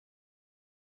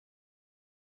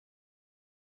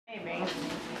Maybe.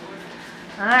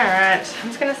 Alright, I'm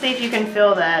just going to see if you can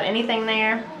feel that. Anything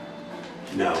there?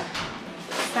 No.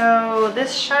 So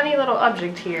this shiny little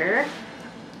object here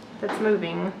that's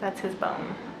moving, that's his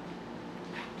bone.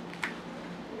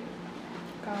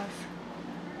 Gauze.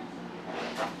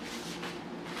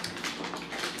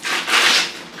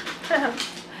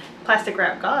 Plastic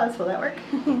wrap gauze, will that work?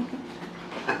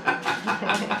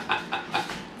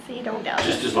 See, don't doubt it.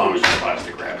 Just as long as there's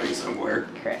plastic wrapping somewhere.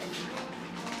 Correct.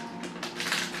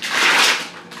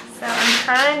 So I'm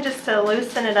trying just to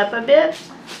loosen it up a bit.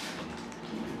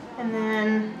 And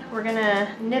then we're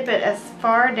gonna nip it as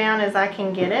far down as I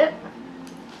can get it,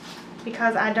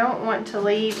 because I don't want to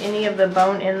leave any of the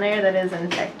bone in there that is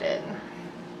infected.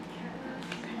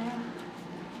 Okay.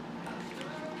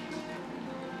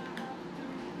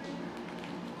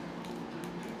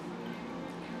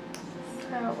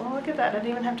 So, well, look at that, I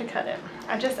didn't even have to cut it.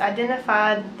 I just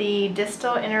identified the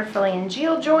distal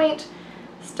interphalangeal joint,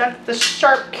 stuck the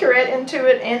sharp curette into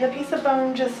it, and the piece of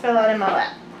bone just fell out in my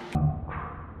lap.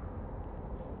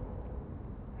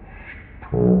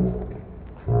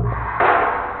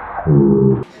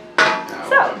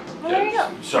 So, well, there you go.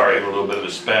 Sorry, a little bit of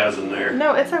a spasm there.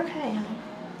 No, it's okay, honey.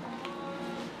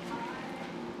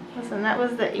 Listen, that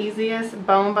was the easiest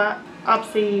bone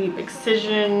biopsy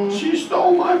excision. She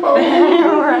stole my bone.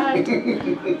 Right.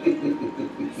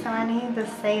 So I need the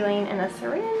saline in a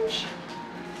syringe.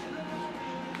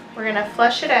 We're gonna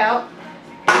flush it out.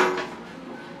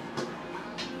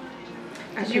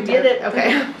 Did you get it?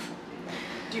 Okay.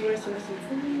 Do you want to send us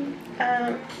some?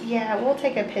 Yeah, we'll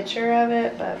take a picture of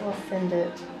it, but we'll send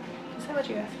it. Is that what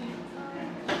you asked me?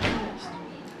 Yes.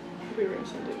 We were going to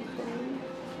send it before.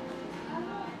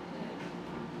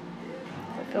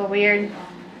 Does it feel weird?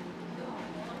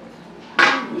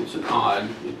 It's an odd.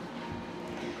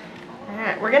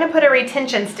 Alright, we're going to put a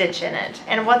retention stitch in it.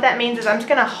 And what that means is I'm just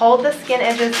going to hold the skin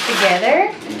edges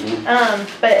together,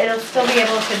 but it'll still be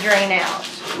able to drain out.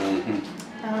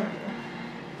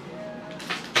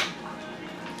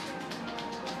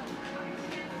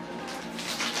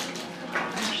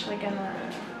 I'm actually going to...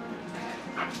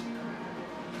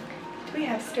 Do we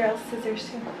have sterile scissors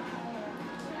too?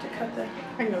 To cut the... I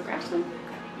can go grab some.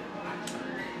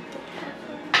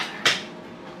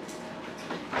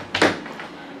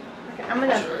 I'm going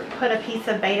to put a piece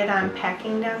of betadine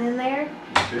packing down in there.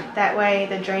 Okay. That way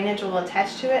the drainage will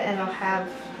attach to it and it'll have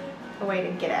a way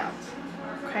to get out.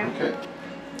 Okay? Okay.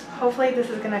 Hopefully this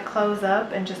is going to close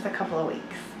up in just a couple of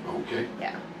weeks. Okay.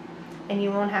 Yeah. And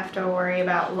you won't have to worry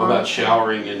about What about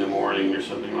showering in the morning or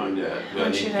something like that? Do I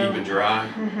need to keep it dry?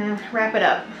 Wrap it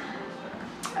up.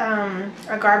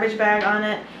 A garbage bag on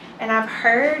it. And I've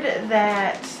heard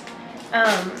that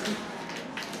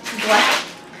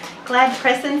Glad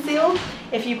Press and Seal,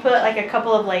 if you put like a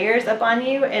couple of layers up on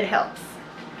you, it helps.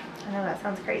 I know that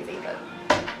sounds crazy, but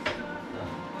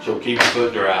So keep the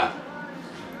foot dry.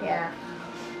 yeah.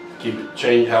 Keep it,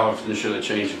 change, how often should I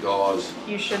change the gauze?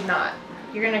 You should not.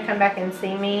 You're gonna come back and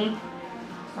see me.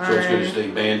 So it's gonna stay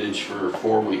bandaged for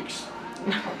 4 weeks.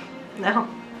 No.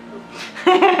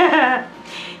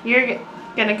 You're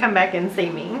gonna come back and see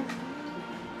me.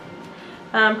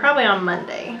 Probably on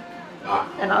Monday.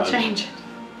 And I'll change it.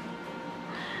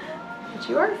 But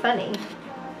you are funny.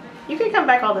 You can come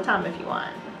back all the time if you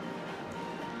want.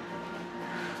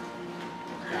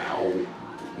 Ow.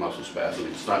 Muscle spasm.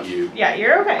 It's not you. Yeah,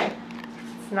 you're okay.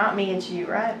 It's not me, it's you,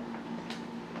 right?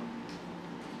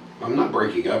 I'm not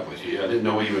breaking up with you. I didn't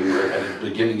know we even were at the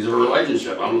beginnings of a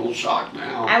relationship. I'm a little shocked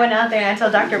now. I went out there and I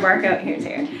told Dr. Barco, here's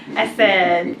here. I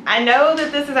said, I know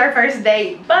that this is our first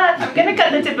date, but I'm gonna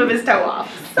cut the tip of his toe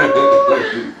off. So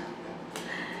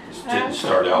This didn't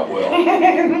start out well.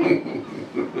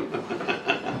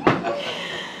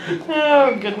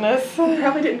 oh goodness. You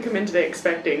probably didn't come in today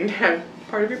expecting to have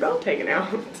part of your belt taken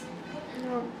out.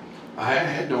 No. I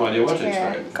had no idea what to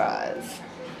expect. Gauze.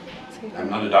 I'm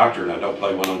not a doctor and I don't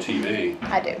play one on TV.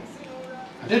 I do.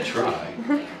 I did try.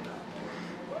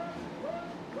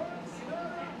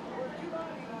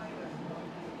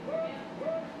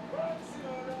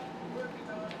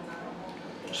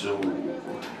 So,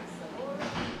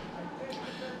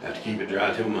 have to keep it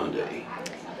dry till Monday.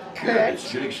 Correct. It's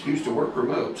a good excuse to work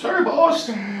remote. Sorry, boss.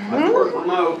 I have to work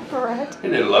remote. Correct.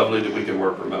 Isn't it lovely that we can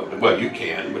work remote? Well, you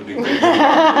can, but people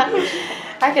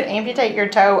I could amputate your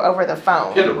toe over the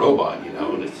phone. get a robot, you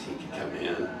know, and he can come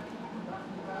in.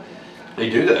 They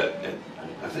do that.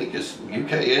 I think it's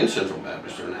UK and Central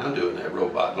Baptist are now doing that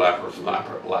robot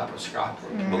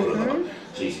laparoscopic.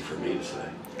 It's easy for me to say.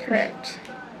 Correct.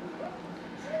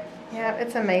 Yeah,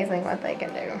 it's amazing what they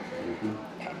can do.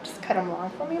 Okay, just cut them long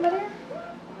for me, buddy.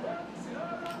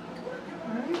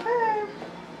 Okay.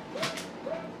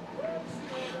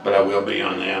 I will be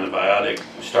on the antibiotic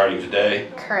starting today.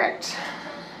 Correct.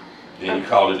 And you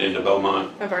called it into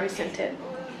Beaumont. I've already sent it.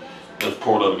 Those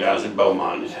poor little guys at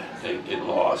Beaumont, they get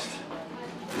lost.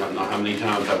 I don't know how many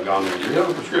times I've gone there. Do you have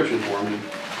a prescription for me?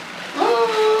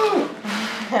 Oh!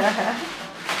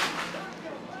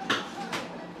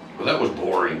 Well, that was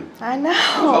boring. I know.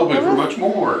 I was hoping for much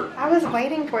more. I was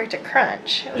waiting for it to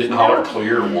crunch. It was Didn't holler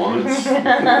clear once.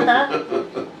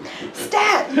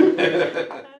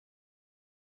 Stat!